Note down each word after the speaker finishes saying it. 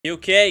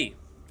Okay,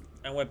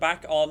 and we're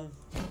back on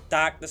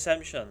Dark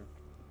Descension.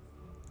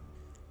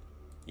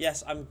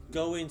 Yes, I'm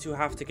going to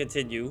have to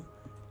continue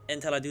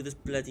until I do this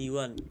bloody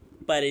one.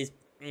 But it's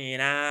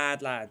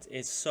hard, lads.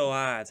 It's so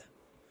hard.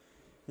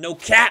 No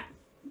cap!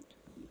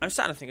 I'm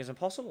starting to think it's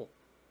impossible.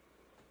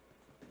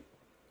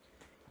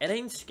 It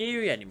ain't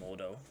scary anymore,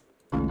 though.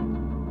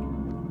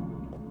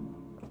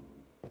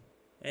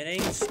 It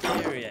ain't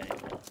scary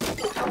anymore.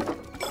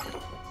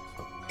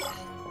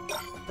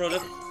 Bro,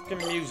 this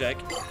fucking music.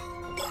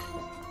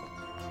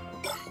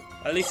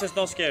 At least it's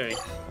not scary.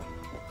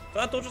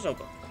 That door just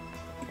open.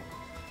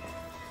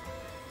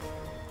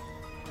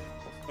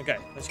 Okay,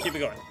 let's keep it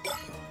going.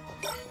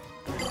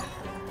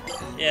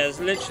 Yeah, it's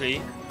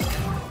literally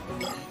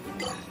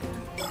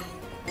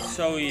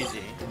so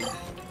easy.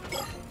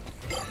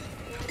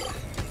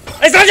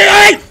 It's not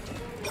you!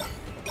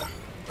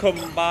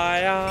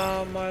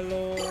 Kumbaya, my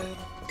lord.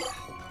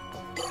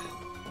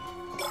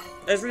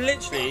 It's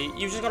literally,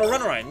 you've just got to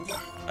run around,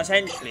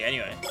 essentially,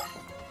 anyway.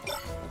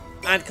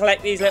 And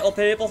collect these little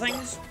purple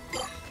things.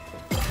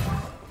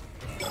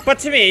 But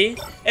to me,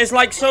 it's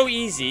like so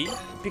easy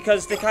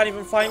because they can't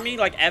even find me,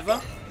 like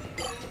ever.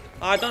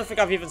 I don't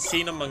think I've even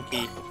seen a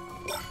monkey.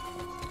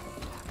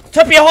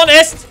 To be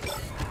honest,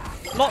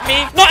 not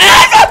me, not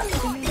ever!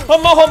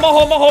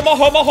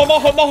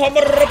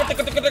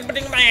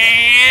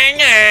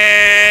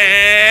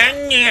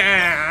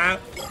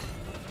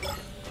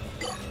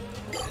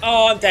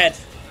 Oh, I'm dead.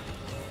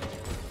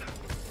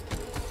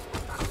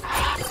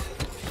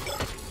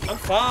 I'm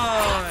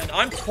fine.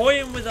 I'm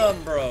toying with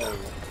them, bro.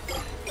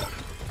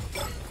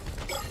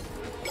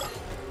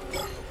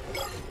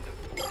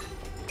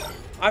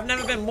 I've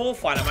never been more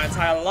fine in my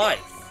entire life.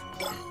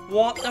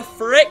 What the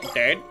frick,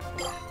 dude?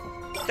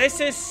 This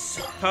is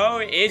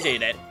so easy,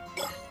 dude.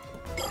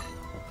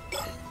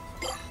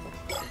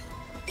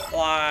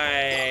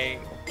 Like,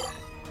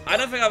 I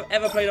don't think I've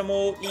ever played a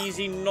more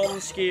easy,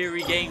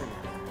 non-scary game.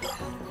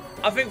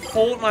 I think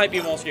Fortnite might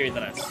be more scary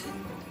than this.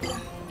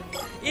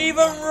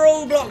 Even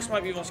Roblox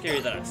might be more scary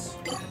than us.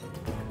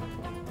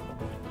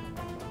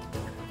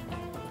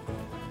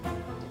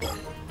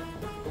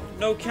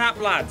 No cap,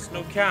 lads.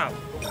 No cap.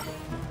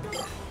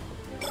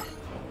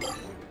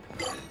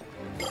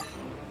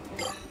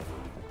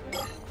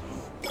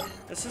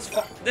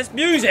 This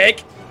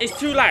music is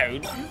too loud.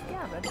 You've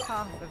gathered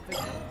half of the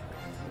gold.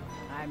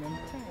 I'm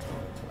impressed.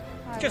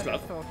 Just I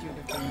look. thought you'd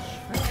have been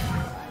shredded.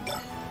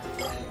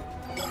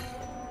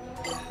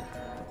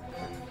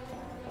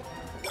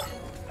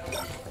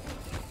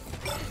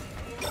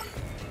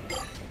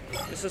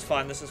 This is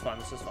fine, this is fine,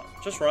 this is fine.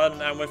 Just run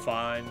and we're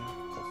fine.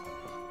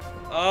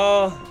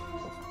 Oh.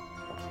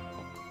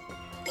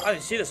 I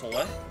didn't see this all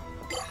there.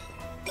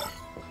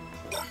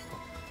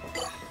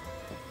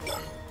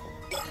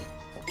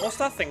 What's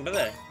that thing by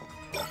there?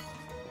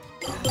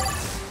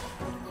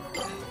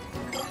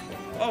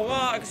 Oh,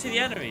 wow, I can see the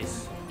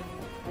enemies.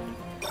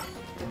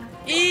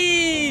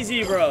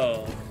 Easy,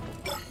 bro.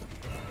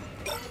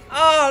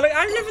 Oh, look,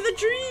 I'm living the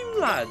dream,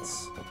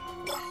 lads.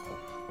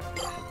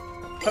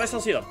 Can I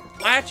still see them?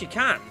 I actually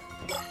can.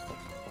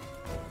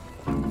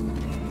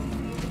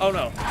 Oh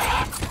no.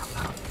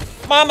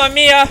 Mamma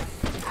mia!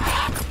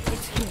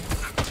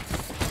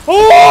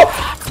 Oh!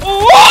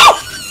 Oh!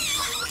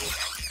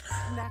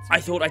 I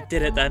thought I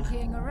did it then.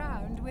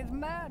 Around with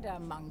murder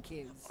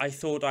monkeys. I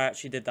thought I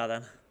actually did that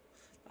then.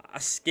 I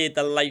scared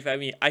the life out of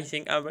me. I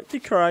think I'm about to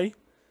cry.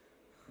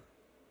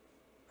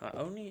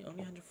 Only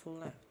 100 full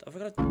left. Have I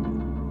got a...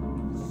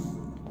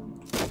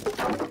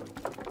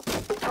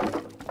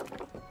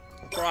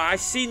 Bro, I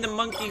seen the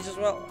monkeys as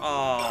well.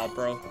 Ah, oh,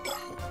 bro.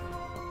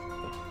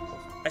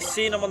 I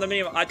seen them on the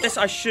mini.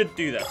 I should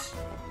do this.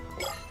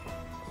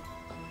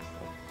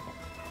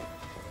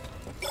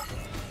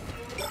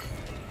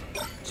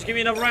 Just give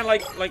me another round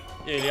like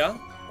earlier.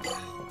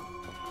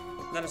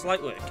 Then it's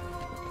light work.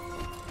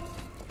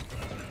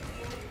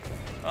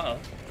 Uh-oh.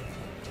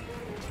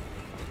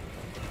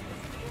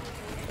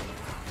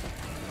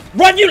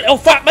 Run, you little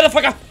fat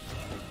motherfucker!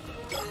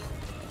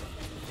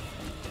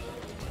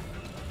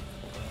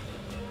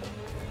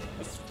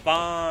 It's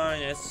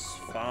fine, it's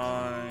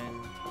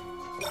fine.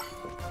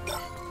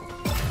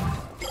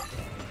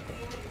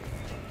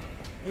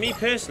 Me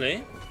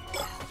personally,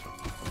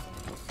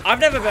 I've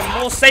never been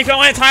more safe in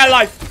my entire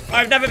life.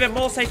 I've never been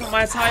more safe in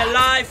my entire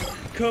life.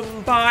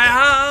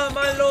 Kumbaya,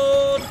 my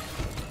lord.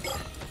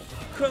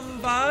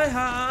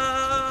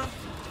 Kumbaya.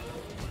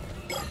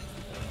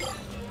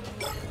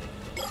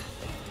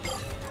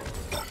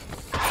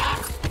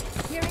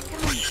 Here it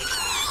comes.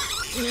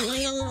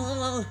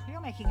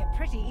 You're making it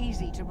pretty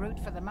easy to root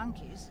for the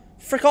monkeys.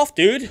 Frick off,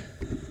 dude.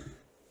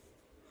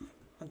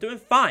 I'm doing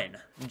fine.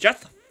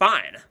 Just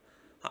fine.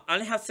 I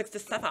only have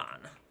 67.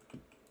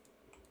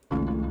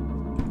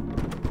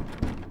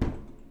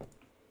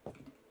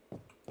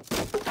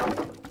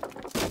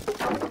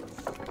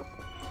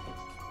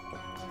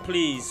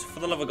 Please, for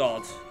the love of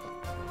God.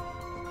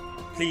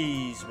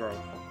 Please, bro.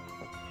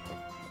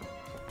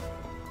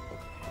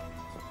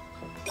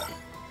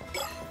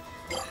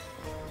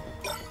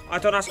 I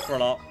don't ask for a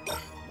lot.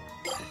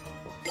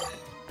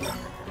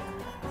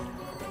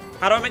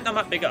 How do I make that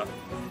map bigger?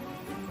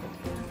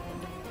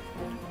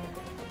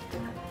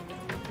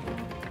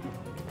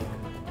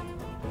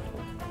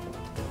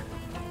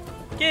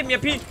 Give me a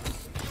piece.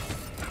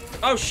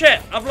 Oh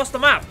shit, I've lost the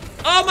map.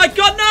 Oh my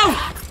god, no!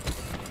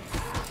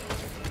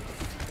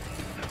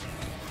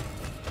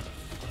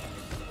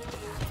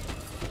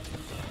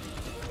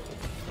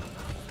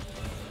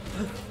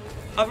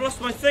 I've lost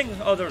my thing.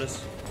 Oh, there it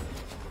is.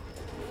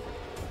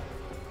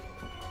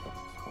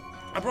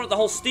 I brought the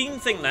whole Steam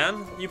thing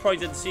then. You probably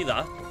didn't see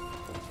that.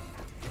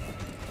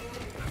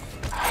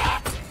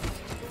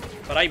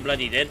 But I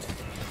bloody did.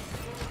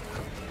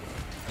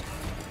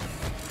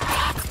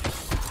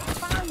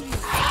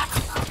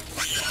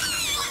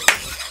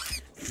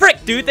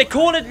 Frick, dude, they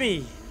cornered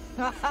me.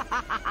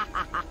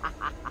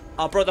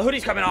 Oh, bro, the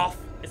hoodie's coming off.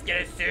 It's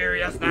getting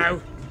serious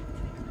now.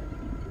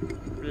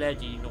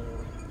 Bloody no.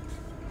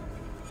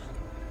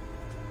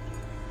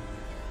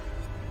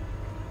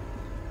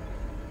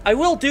 I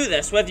will do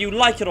this, whether you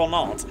like it or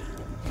not.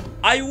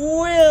 I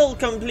will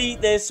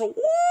complete this one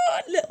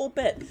little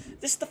bit.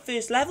 This is the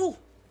first level.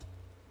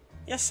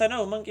 Yes, I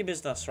know, monkey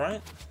business,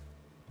 right?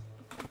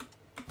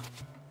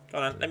 Go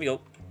on, let me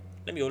go.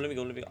 Let me go, let me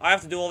go, let me go. I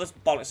have to do all this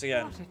bollocks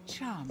again. What a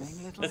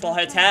charming Little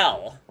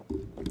hotel.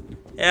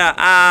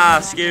 Yeah,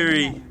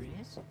 scary.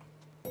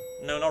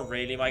 No, not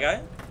really, my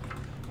guy.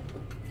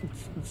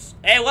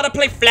 Hey, wanna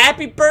play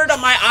Flappy Bird on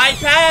my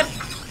iPad?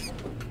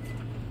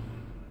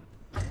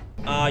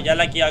 Yeah,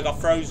 lucky I got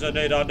frozen,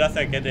 dude, or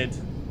nothing, I did.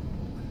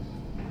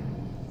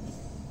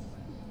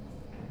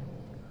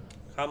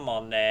 Come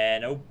on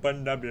then,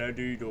 open the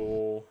bloody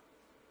door.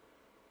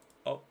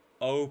 Oh,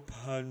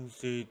 open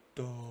the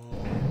door.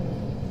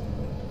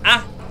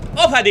 Ah,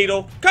 open the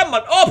door. Come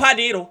on, open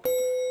the door.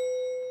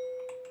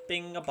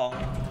 Bing a bong.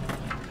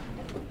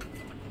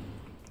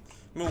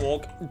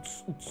 Moonwalk.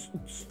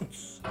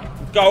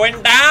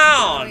 Going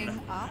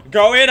down.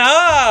 Going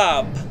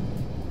up.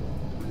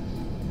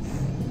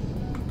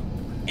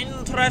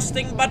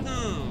 Interesting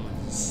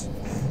buttons.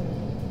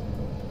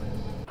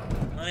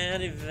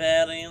 Very,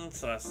 very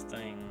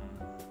interesting.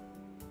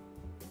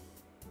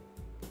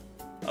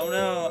 Oh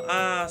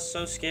no,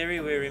 so scary,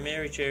 weary,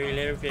 Mary, cherry,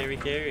 little fairy,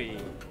 carry.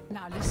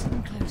 Now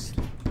listen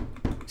closely.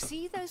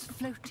 See those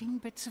floating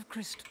bits of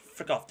crystal?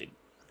 Frick off, dude.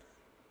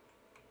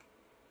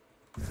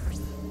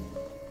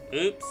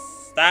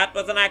 Oops, that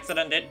was an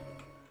accident, dude.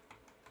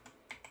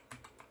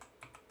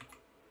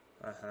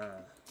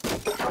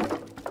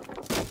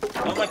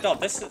 Oh my god,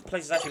 this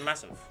place is actually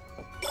massive.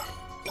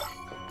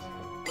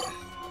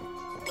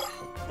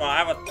 Right, I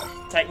have a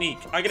technique.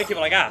 I'm gonna keep it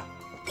like that.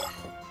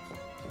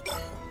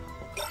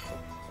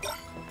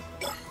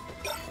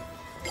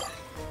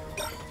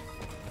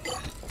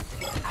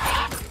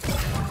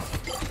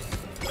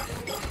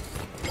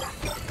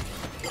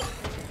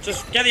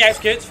 Just get the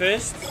outskirts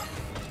first.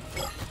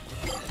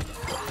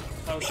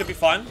 Oh, we should be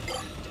fine.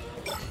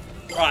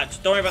 Right,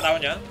 just don't worry about that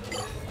one yet.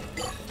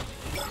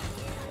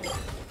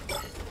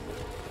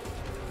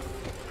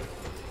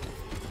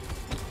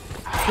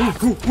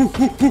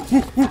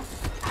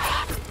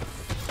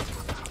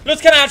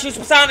 Let's get out,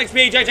 some sound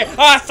XP, JJ.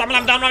 Ah, some of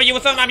them down on you,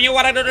 some of you,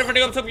 what I don't do.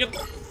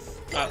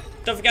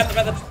 Don't forget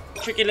about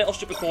the tricky little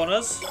stupid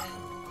corners.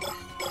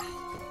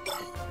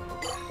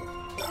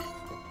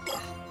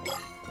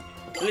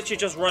 Literally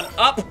just run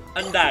up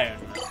and down.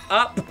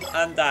 Up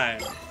and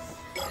down.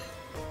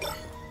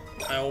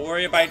 I'll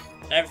worry about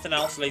everything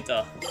else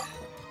later.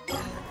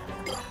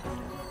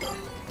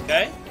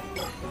 Okay?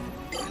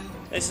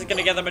 This is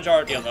gonna get the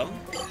majority of them.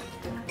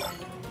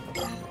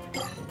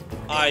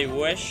 I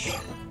wish.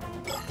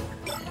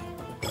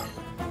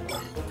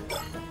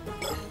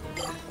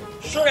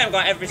 Surely I've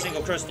got every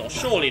single crystal.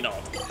 Surely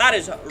not. That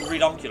is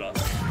redonkulous.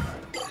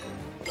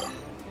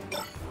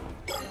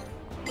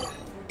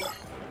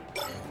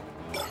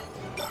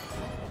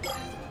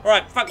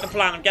 Alright, fuck the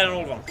plan. I'm getting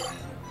all of them.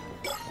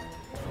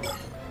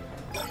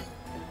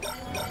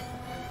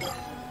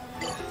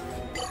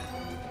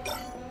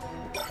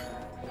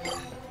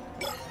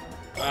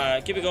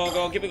 Alright, keep it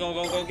going, keep it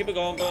going, keep it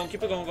going,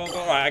 keep it going.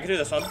 Alright, I can do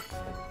this one.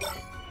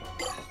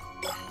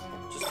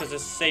 Just because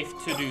it's safe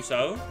to do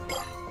so.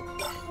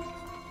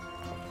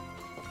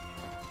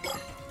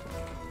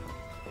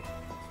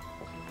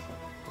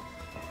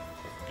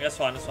 That's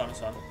fine, that's fine, that's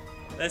fine.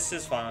 This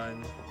is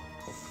fine.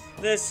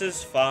 This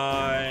is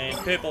fine.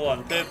 Purple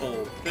one,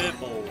 purple,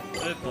 purple,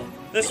 purple.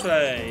 This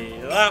way,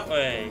 that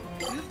way.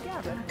 You've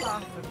gathered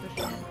half of the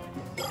ship.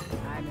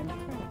 I'm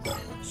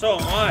impressed. So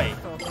am I.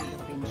 Thought you'd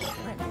have been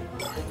shredded.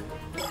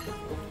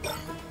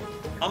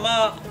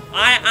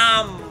 I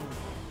am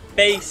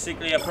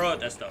basically a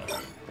protester.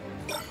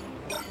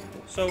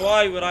 So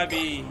why would I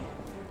be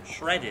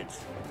shredded?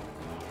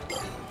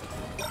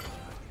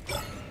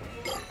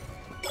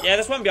 Yeah,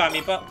 there's one behind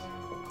me, but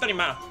don't even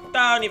matter.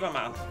 Don't even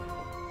matter.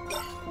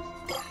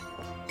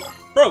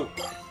 Bro!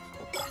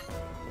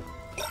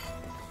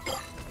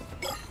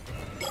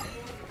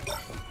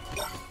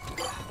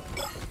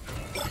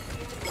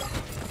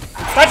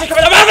 That's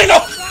coming up! No!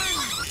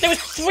 There was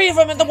 3 of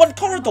them in the one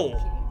corridor!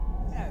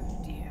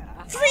 Oh dear.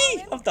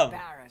 3 of them!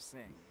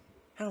 Embarrassing.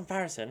 How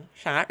embarrassing.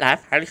 Shut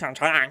left. How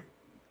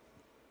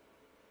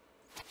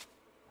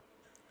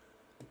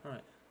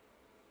Alright.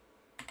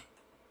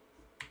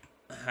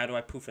 How do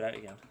I poof it out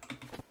again?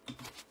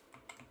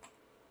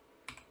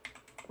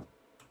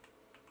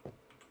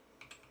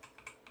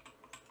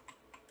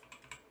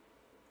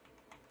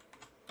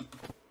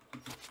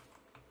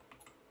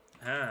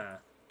 Ah.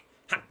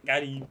 Ha!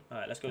 Got him.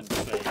 Alright, let's go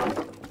this way.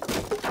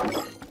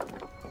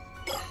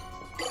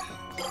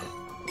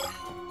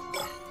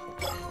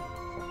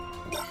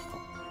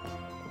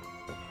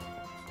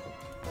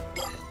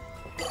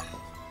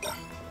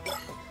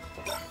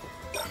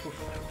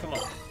 Come on.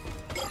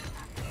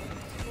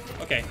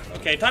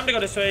 Okay, time to go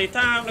this way,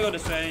 time to go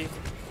this way.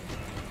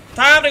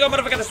 Time to go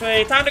motherfucker this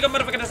way, time to go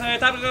motherfucker this way,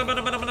 time to go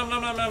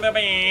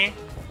motherfucker.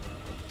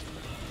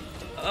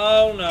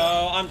 Oh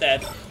no, I'm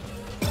dead.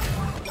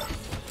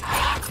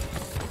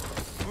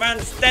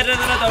 Man's deader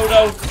than a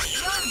dodo.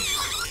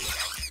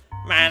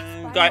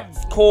 Man got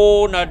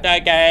cornered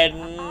again.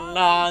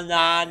 Nah.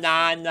 I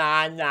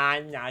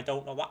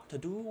don't know what to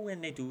do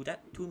when they do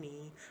that to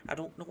me. I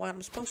don't know what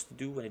I'm supposed to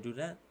do when they do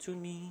that to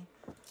me.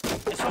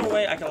 Is there a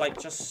way I can, like,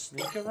 just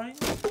sneak around?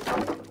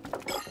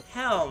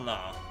 Hell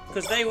no.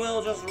 Because they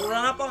will just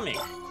run up on me.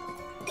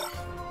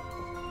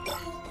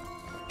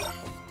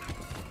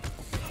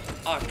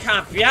 I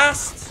can't be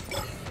asked.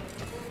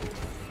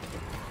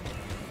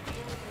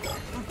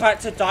 I'm about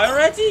to die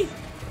already.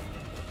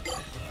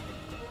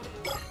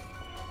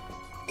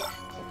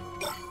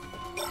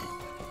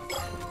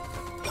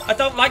 I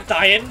don't like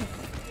dying.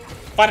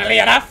 Funnily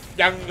enough,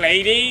 young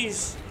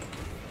ladies.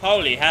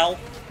 Holy hell.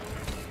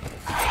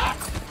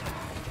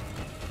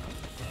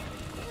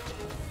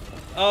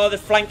 Oh, they're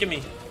flanking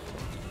me.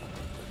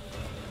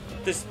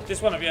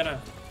 This one of you now.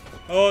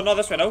 Oh, not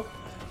this one, no.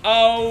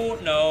 Oh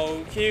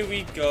no, here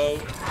we go.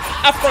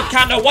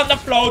 Africana, want the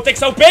flow, take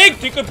so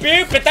big, you could be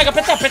You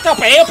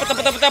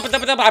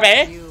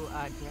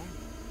are dead.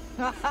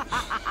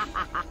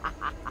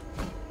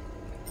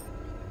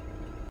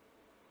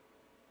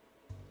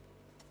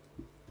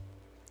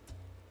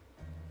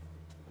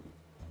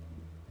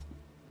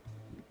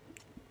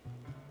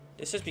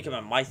 This has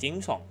become my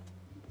theme song.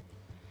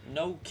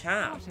 No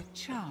cap. What a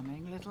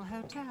charming little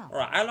hotel.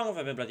 Alright, how long have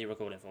I been bloody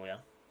recording for, yeah?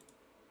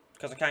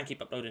 Because I can't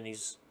keep uploading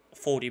these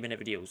 40-minute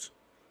videos.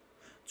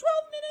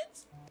 12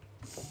 minutes?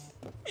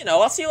 You know,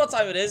 I'll see what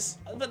time it is.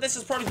 But this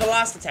is probably the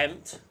last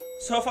attempt.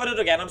 So if I do it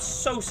again, I'm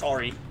so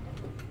sorry.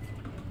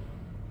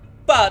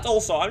 But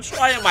also, I'm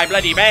trying my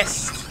bloody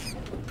best.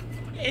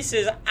 This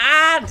is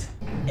ad.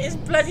 It's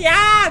bloody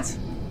ad.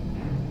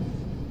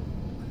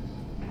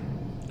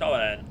 Go on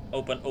then.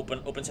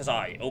 Open says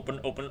I.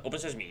 Open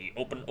says me.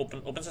 Open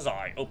says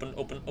I. Open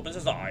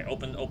says I.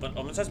 Open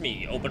says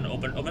me. Open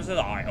says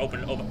I.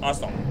 I'll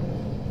stop.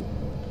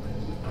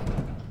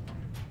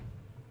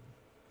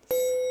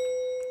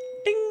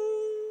 Ding.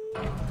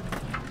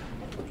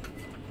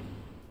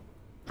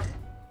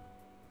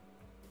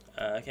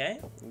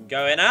 Okay.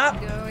 Going up.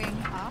 Going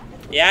up.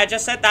 Yeah, I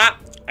just said that.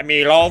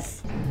 Me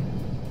love.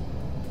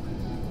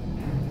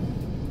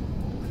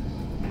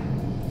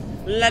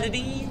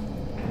 La-da-dee.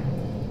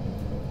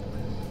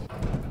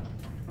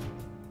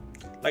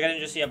 Like I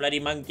didn't just see a bloody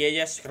monkey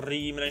just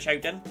screaming and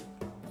shouting.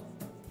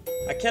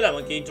 A killer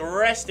monkey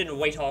dressed in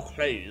white hawk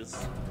clothes.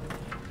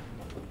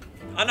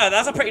 I know,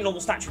 that's a pretty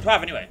normal statue to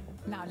have anyway.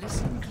 Now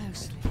listen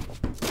closely.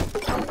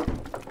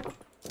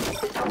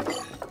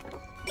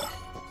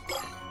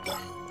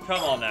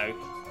 Come on now.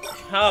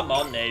 Come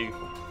on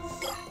now.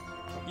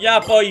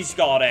 Yeah, boys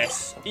got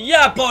this.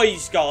 Yeah,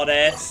 boys got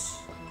this.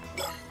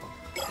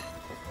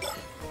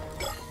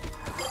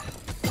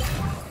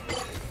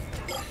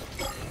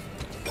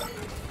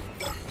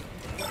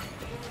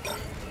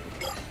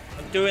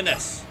 Doing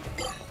this.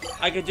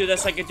 I could do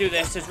this, I could do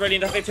this. There's really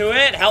nothing to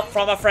it. Help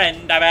from a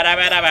friend.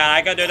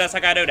 I can do this,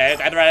 I can do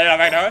this.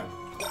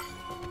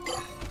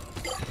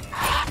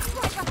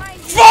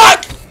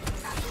 Fuck!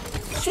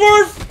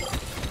 Swerve!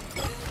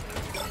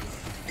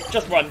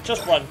 Just run,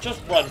 just run,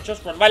 just run,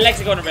 just run. My legs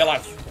are going in real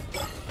life.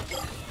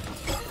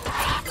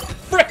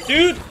 Frick,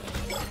 dude!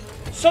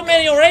 So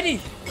many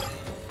already!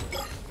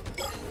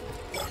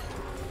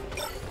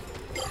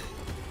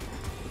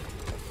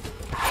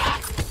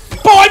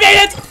 Oh, I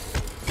made it!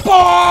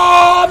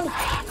 Bomb!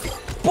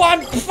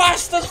 Bomb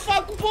fast as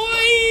fuck,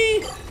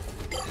 boy!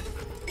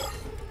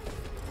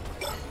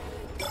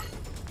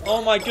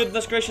 Oh my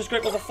goodness gracious,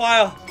 great balls of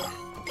fire!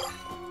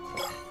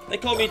 They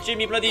call me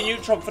Jimmy Bloody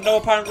Neutron for no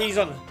apparent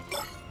reason.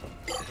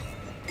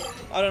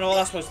 I don't know what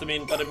that's supposed to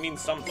mean, but it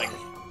means something.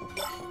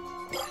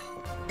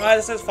 Right,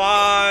 this is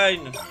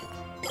fine.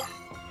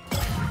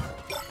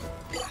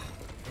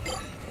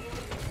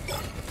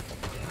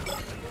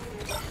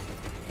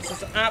 This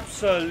is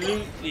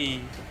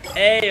absolutely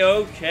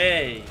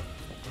A-okay.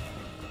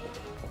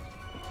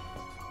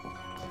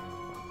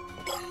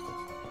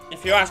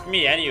 If you ask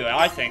me anyway,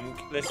 I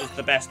think this is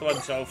the best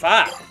one so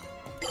far.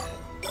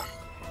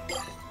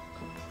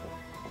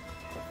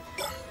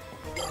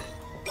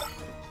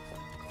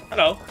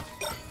 Hello.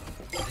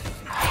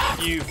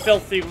 You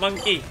filthy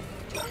monkey.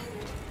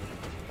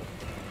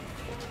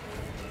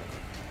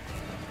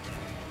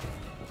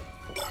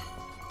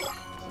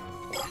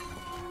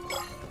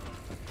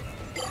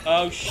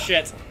 Oh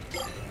shit.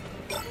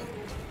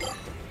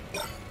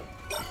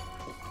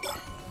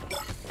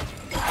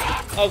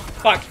 Oh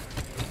fuck.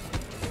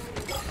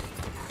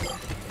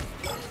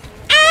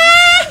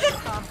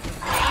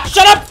 Ah!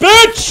 Shut up,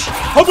 bitch!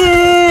 Come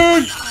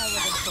on!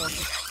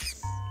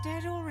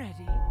 Dead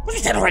already? What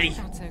is dead already?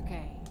 That's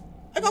okay.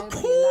 I got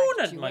Nobody cornered,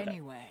 liked you my guy.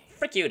 anyway.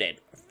 Frick you,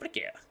 dude. Frick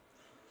you.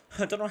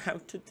 I don't know how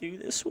to do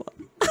this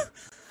one.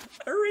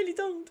 I really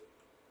don't.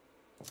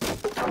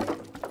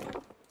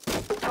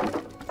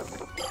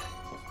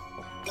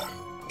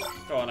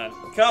 Go on then.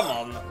 Come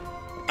on.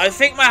 I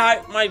think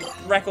my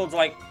record's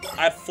like,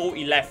 I have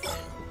 40 left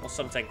or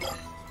something.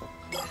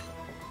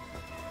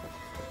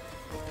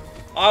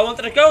 Oh, I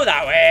wanted to go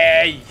that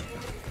way.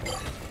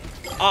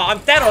 Oh, I'm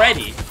dead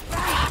already.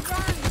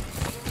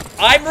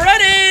 I'm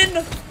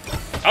running.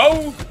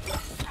 Oh.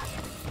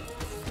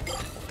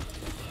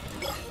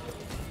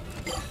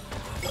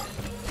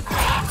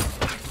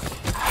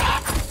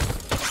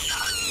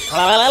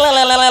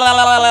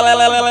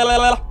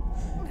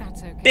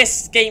 That's okay.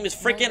 This game is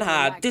freaking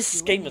hard.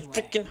 This game is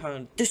freaking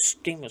hard. This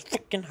game is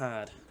freaking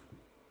hard.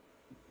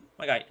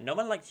 My guy, no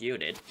one liked you,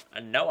 dude.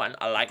 And no one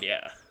liked you.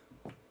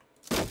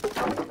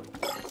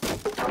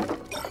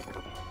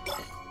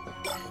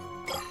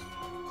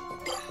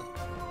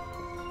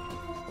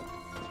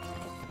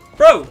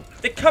 Bro,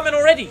 they're coming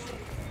already.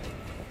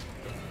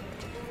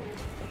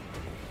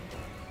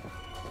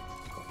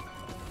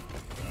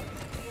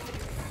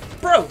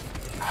 Bro.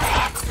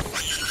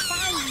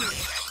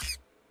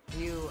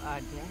 You are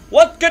dead.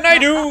 What can I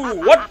do?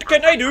 What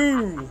can I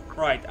do?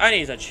 Right, I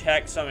need to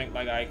check something,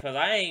 my guy, because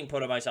I ain't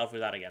putting myself through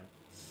that again.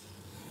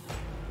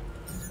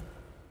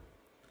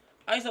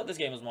 I thought this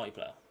game was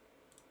multiplayer.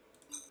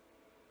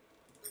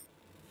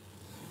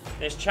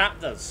 There's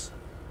chapters.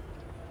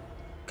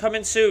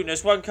 Coming soon.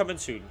 There's one coming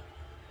soon.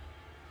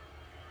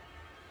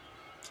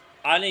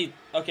 I need...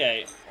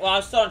 Okay. Well,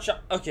 I'm still on...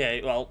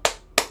 Okay, well...